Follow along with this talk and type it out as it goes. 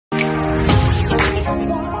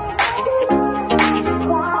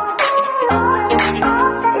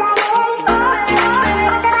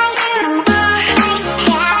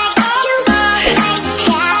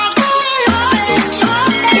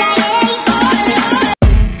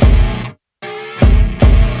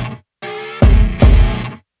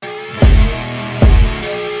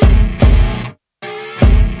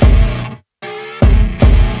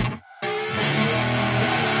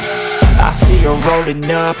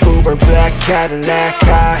rolling up, Uber black Cadillac,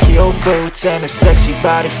 high heel boots and a sexy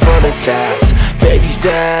body full of tats. Baby's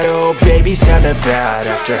bad, oh baby's hella bad.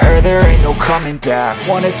 After her there ain't no coming back.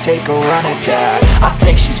 Wanna take a run at that. I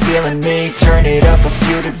think she's feeling me, turn it up a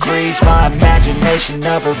few degrees. My imagination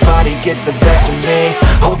of her body gets the best of me.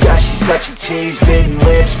 Oh gosh, she's such a tease, bitten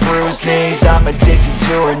lips, bruised knees. I'm addicted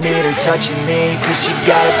to her, need her touching me, cause she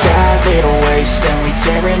got a bad little waist. And we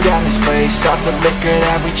tearing down this place, off the liquor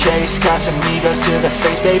that we chase. Got some egos to the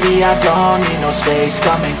face, baby I don't need no space.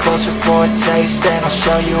 Coming closer for a taste, and I'll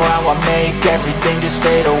show you how I make everything just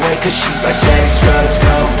fade away. Cause she's like sex, drugs,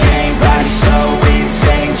 cocaine, body so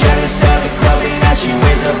insane. Jealous of the clothing that she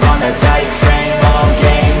wears up on that tight frame. All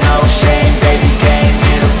game, no shame, baby came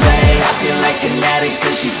here to play. I feel like an addict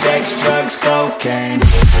cause she's sex, drugs, cocaine.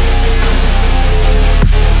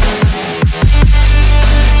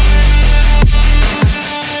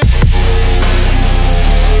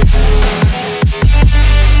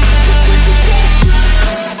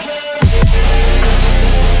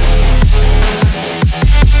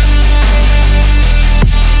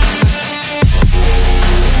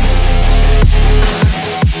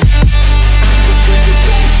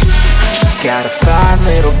 Got a fine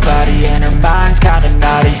little body and her mind's kinda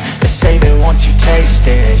naughty. They say that once you taste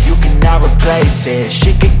it, you cannot replace it.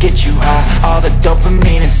 She could get you high, all the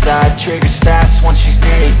dopamine inside triggers fast once she's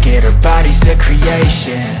naked. Her body's a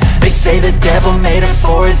creation. They say the devil made her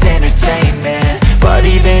for his entertainment, but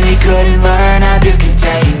even he couldn't learn how to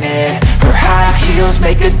contain it. Her high heels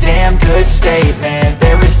make a damn good statement.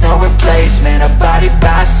 There is no replacement, a body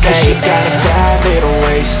by Satan. Cause she got a bad little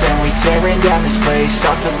waist, and we tearing down this place,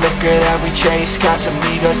 off the liquor that we chase. Got some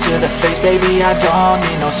egos to the face, baby I don't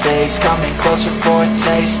need no space. Coming closer for a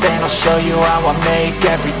taste, and I'll show you how I make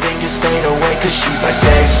everything just fade away. Cause she's like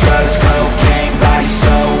sex, drugs, cocaine, body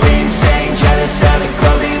so insane. Jealous of the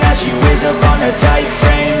clothing that she wears up on her tight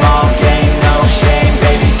frame. All game, no shame,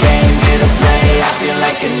 baby came here to play. I feel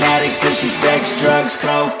like an addict cause she's sex, drugs,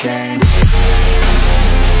 cocaine.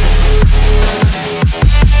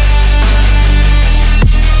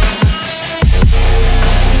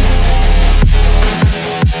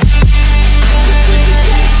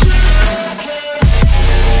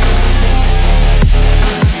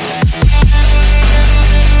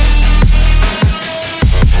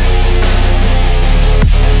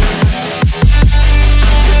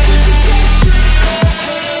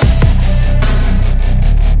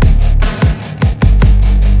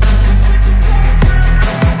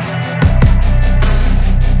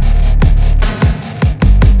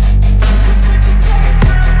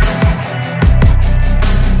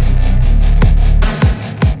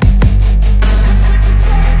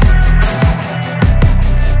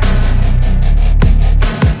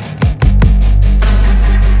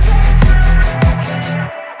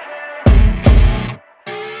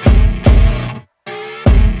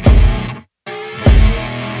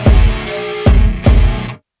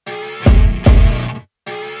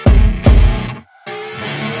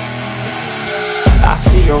 I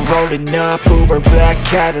see her rolling up, Uber black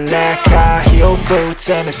Cadillac, high heel boots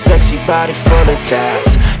and a sexy body full of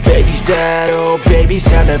tats. Baby's bad, oh baby's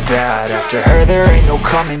hella bad. After her there ain't no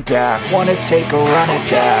coming back. Wanna take a run at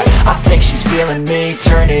that. I think she's feeling me,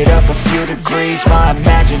 turn it up a few degrees. My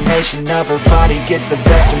imagination of her body gets the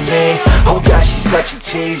best of me. Oh gosh, she's such a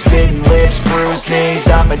tease, bitten lips, bruised knees.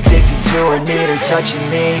 I'm addicted to her, need her touching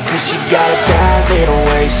me, cause she got a bad little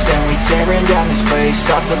waist. And we tearing down this place,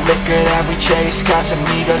 off the liquor that we chase. Got some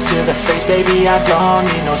egos to the face, baby I don't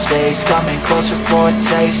need no space. Coming closer for a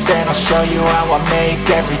taste, and I'll show you how I make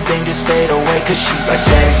everything just fade away. Cause she's like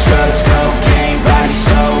sex, drugs, cocaine, body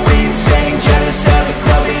so insane. Jealous of the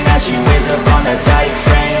clothing that she wears up on that tight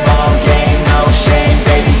frame. All game, no shame,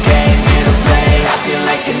 baby came here to play. I feel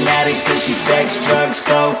like an addict cause she's sex, drugs,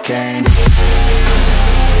 cocaine.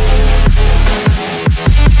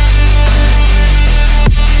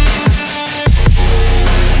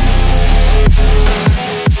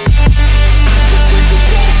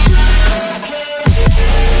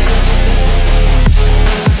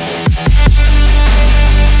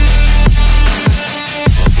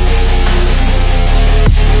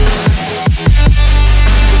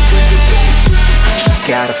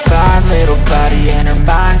 Got a fine little body and her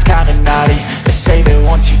mind's kinda naughty. They say that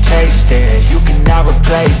once you taste it, you cannot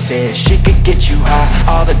replace it. She could get you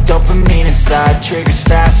high, all the dopamine inside triggers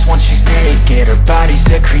fast once she's naked. Her body's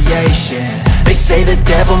a creation. They say the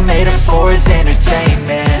devil made her for his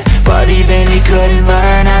entertainment, but even he couldn't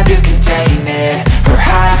learn how to contain it. Her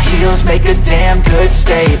high heels make a damn good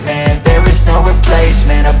statement. There is no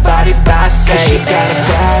replacement, a body by Satan. Cause she got a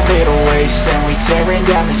bad little waist, and we tearing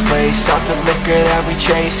down this place, off the liquor that we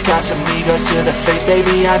chase. Got some amigos to the face.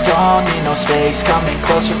 Baby, I don't need no space. Coming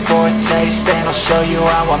closer for a taste, and I'll show you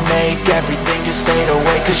how I make everything just fade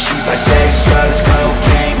away. Cause she's like sex, drugs,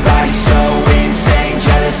 cocaine, body so insane.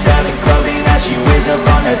 Jealous of the clothing that she wears up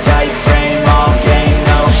on a tight frame. All game,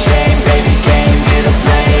 no shame, baby came here to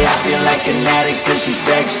play. I feel like an addict cause she's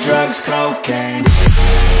sex, drugs, cocaine.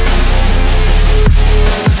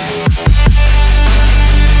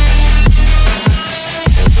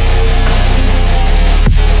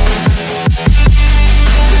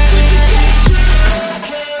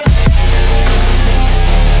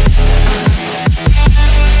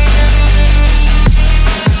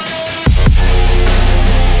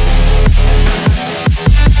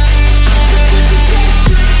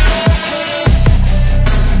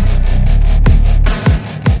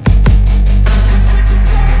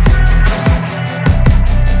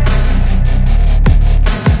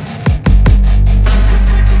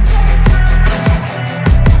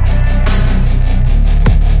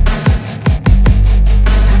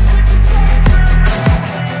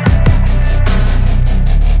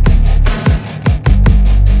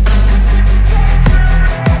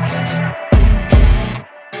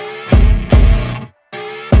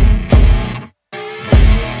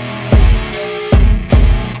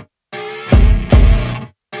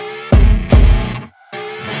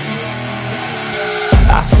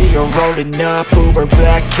 I see her rolling up, Uber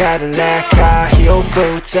black Cadillac, high heel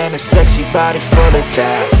boots and a sexy body full of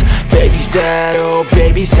tats. Baby's bad, oh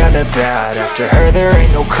baby's hella bad. After her there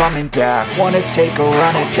ain't no coming back. Wanna take a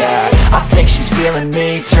run at that. I think she's feeling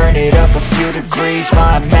me, turn it up a few degrees.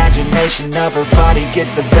 My imagination of her body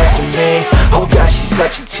gets the best of me. Oh gosh, she's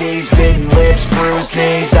such a tease, bitten lips, bruised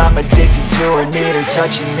knees. I'm addicted to her, need her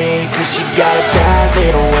touching me. Cause she got a bad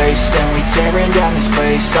little waist, and we tearing down this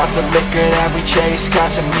place. Off the liquor that we chase,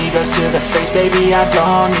 Casamigos to the face. Baby, I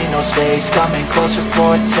don't need no space. Coming closer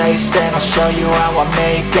for a taste, and I'll show you how I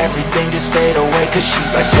make everything just fade away. Cause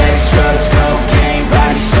she's like sex, drugs, cocaine,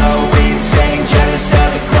 body so insane. Jealous of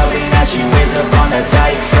the clothing that she wears up on a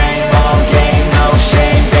tight frame. All game, no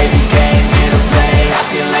shame, baby came here to play. I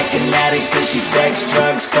feel like an addict cause she's sex,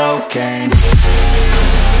 drugs, cocaine.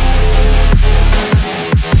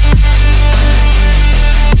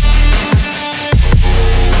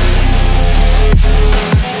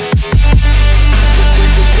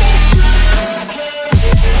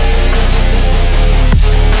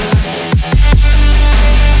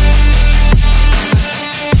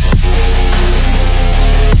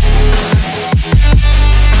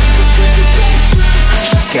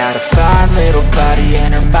 Got a fine little body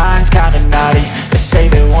and her mind's kinda naughty. They say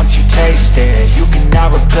that once you taste it, you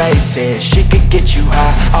cannot replace it. She could get you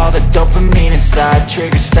high, all the dopamine inside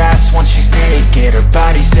triggers fast once she's naked. Her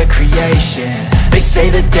body's a creation. They say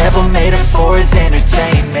the devil made her for his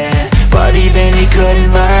entertainment, but even he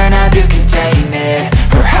couldn't learn how to contain it.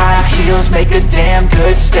 Her high heels make a damn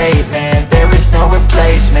good statement. There is no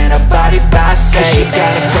replacement, a body by Satan. Cause she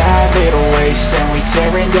got a bad little waist, and we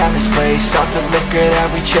tearing down this place. Off the liquor that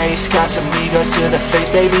we chase, Casamigos to the face.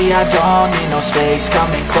 Baby, I don't need no space.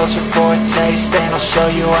 Coming closer for a taste, and I'll show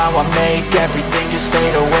you how I make everything just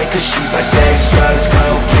fade away. Cause she's like sex, drugs,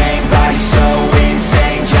 cocaine, body so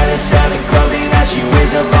insane. Jealous of the clothing that she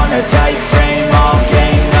wears up on a tight frame. All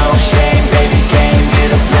game, no shame, baby came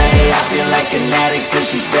here to play. I feel like an addict cause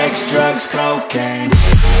she's sex, drugs, cocaine.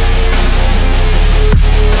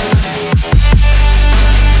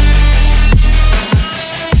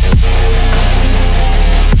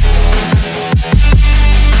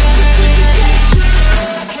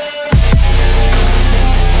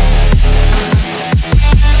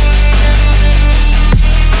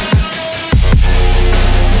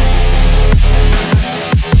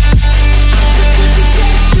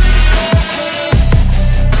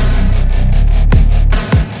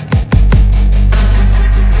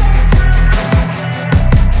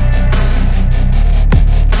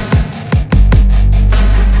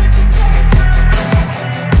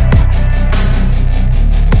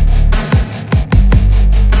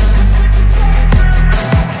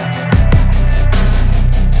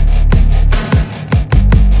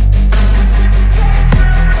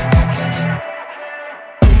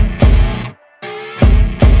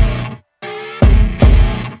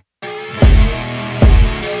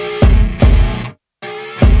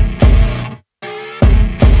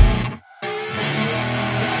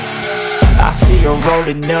 I see her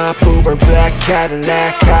rolling up, Uber black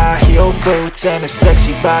Cadillac, high heel boots and a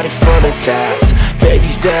sexy body full of tats.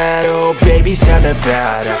 Baby's bad, oh baby's hella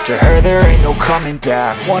bad. After her there ain't no coming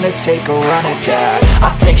back. Wanna take a run at that.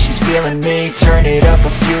 I think she's feeling me, turn it up a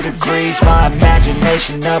few degrees. My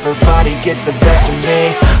imagination of her body gets the best of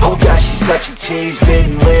me. Oh gosh, she's such a tease,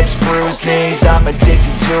 bitten lips, bruised knees. I'm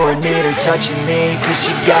addicted to her, need her touching me. Cause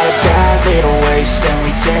she got a bad little waist, and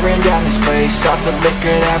we tearing down this place. Off the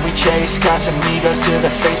liquor that we chase, got some egos to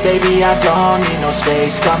the face. Baby, I don't need no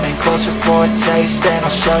space, coming closer for a taste. And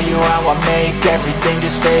I'll show you how I make everything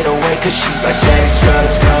just fade away. Cause she's like sex,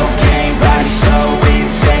 drugs, cocaine, body so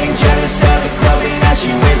insane. Jealous of the clothing that she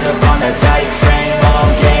wears up on that tight frame.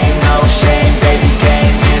 All game, no shame, baby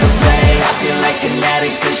came here to play. I feel like an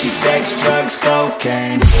addict cause she's sex, drugs,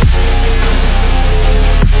 cocaine.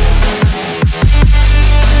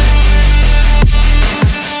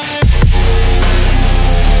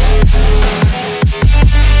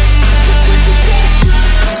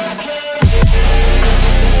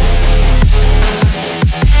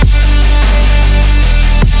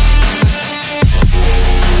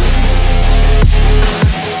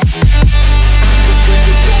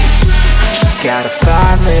 Got a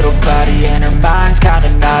fine little body and her mind's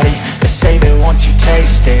kinda naughty. They say that once you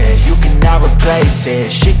taste it, you cannot replace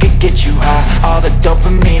it. She could get you high, all the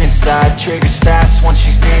dopamine inside triggers fast once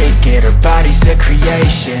she's naked. Her body's a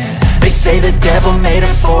creation. They say the devil made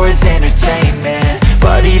her for his entertainment,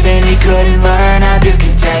 but even he couldn't learn how to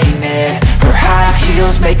contain it. Her high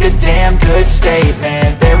heels make a damn good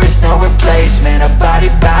statement. There is no replacement, a body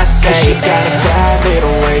by Satan. Cause she got a bad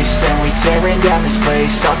little waist, and we tearing down this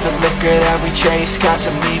place. Off the liquor that we chase, got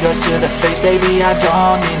some egos to the face. Baby, I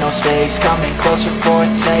don't need no space, coming closer for a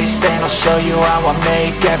taste. And I'll show you how I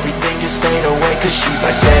make everything just fade away. Cause she's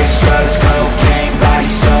like sex, drugs, cocaine, body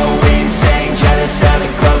so insane. Jealous of the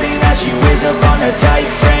clothing that she wears up on a tight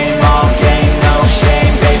frame. All game, no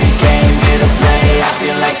shame, baby came here to play. I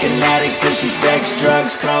feel like an addict cause she's sex,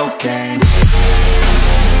 drugs, cocaine.